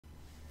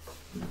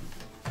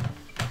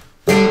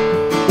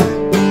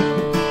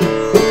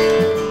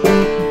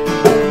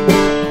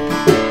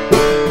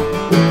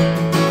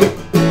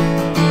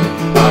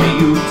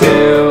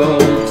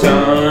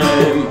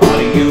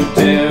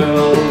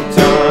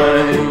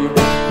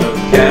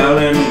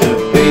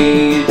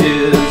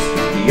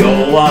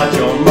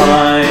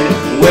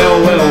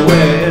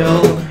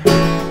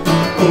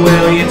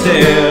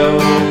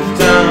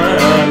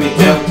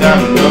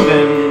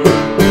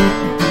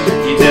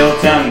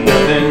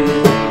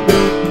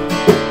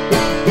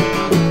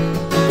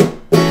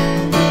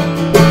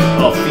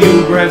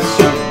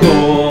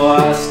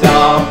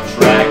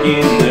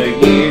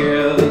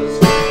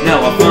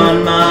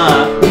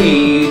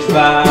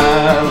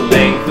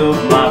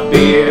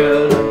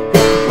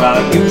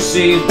while you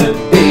save the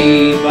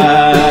day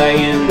by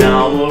an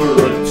hour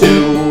or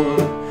two.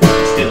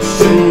 Still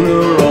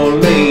sooner or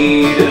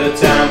later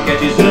time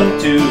catches up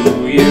to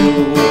you.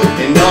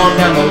 And on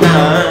down the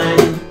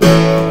line,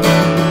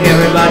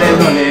 everybody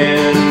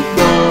running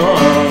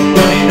from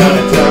running out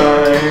of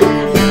time,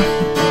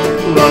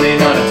 running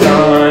out of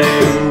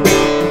time.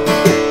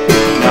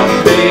 Now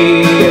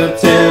pay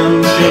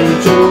attention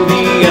to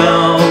the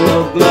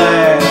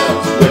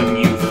hourglass when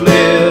you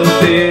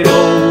flip it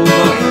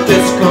over,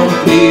 just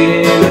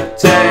completing a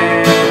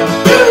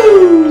task.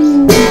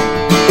 Woo!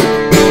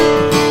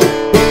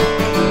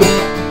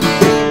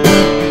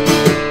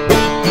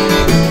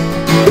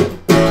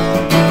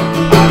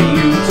 How do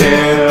you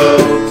tell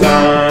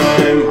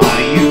time? How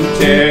do you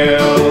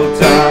tell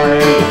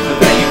time?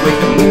 Evaluate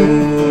the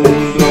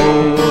moonglow,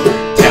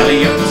 tally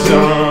up the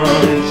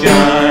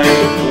sunshine.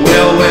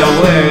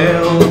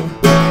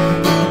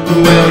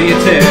 Well, you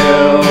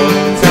tell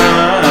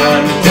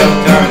time, you tell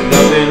time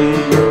nothing,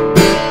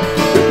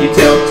 you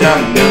tell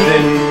time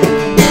nothing.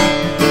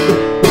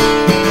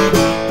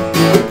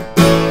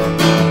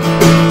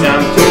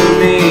 Time told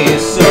me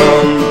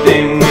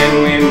something when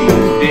we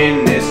moved in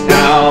this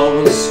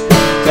house.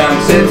 Time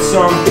said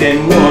something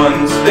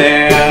once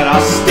that I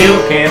still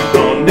can't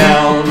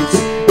pronounce.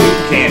 You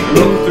can't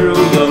look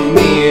through the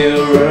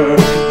mirror,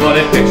 but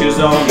it pictures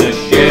on the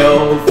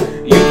shelf.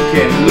 You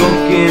can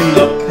look in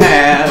the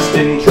past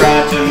and try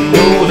to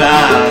know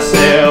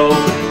thyself.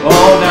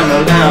 All down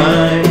the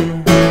line,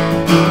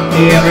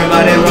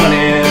 everybody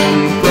running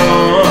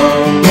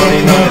from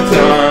running out of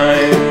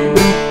time,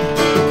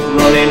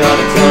 running out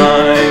of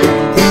time.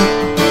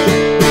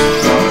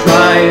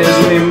 Try as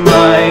we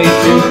might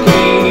to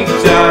keep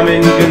time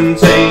in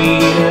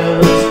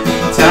containers.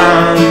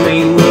 Time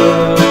ain't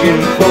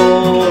working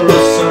for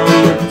us, some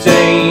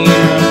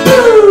retainer.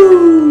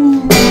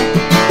 Woo!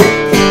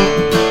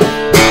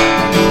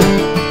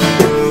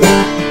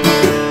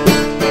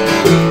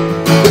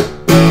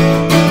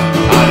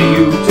 How do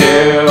you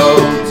tell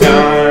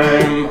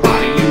time? How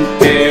do you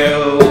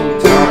tell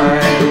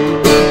time?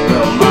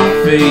 Well, my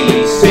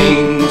face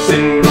sinks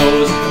and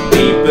grows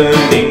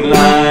deepening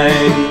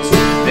lines.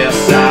 Their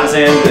size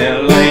and their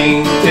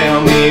length tell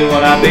me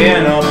what I've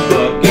been up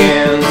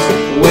against.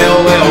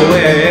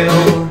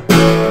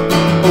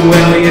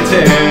 Well, you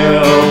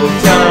tell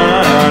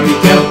time, you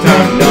tell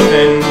time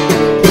nothing,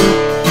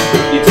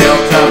 you tell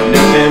time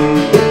nothing.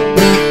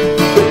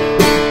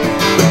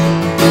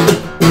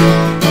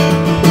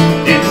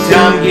 Did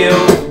time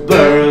give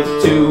birth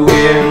to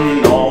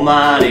an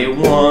almighty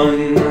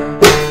one?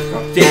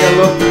 Now take a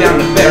look down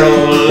the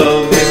barrel of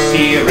this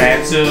here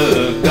answer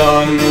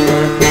gun,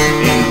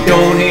 and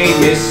don't hate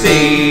me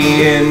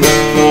saying,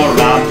 for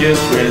I'm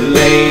just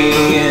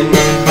relaying.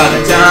 By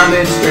the time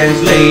it's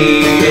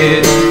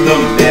translated, the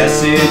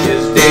message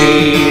is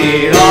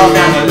dated. All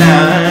down the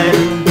line,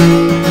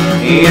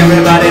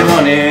 everybody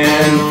running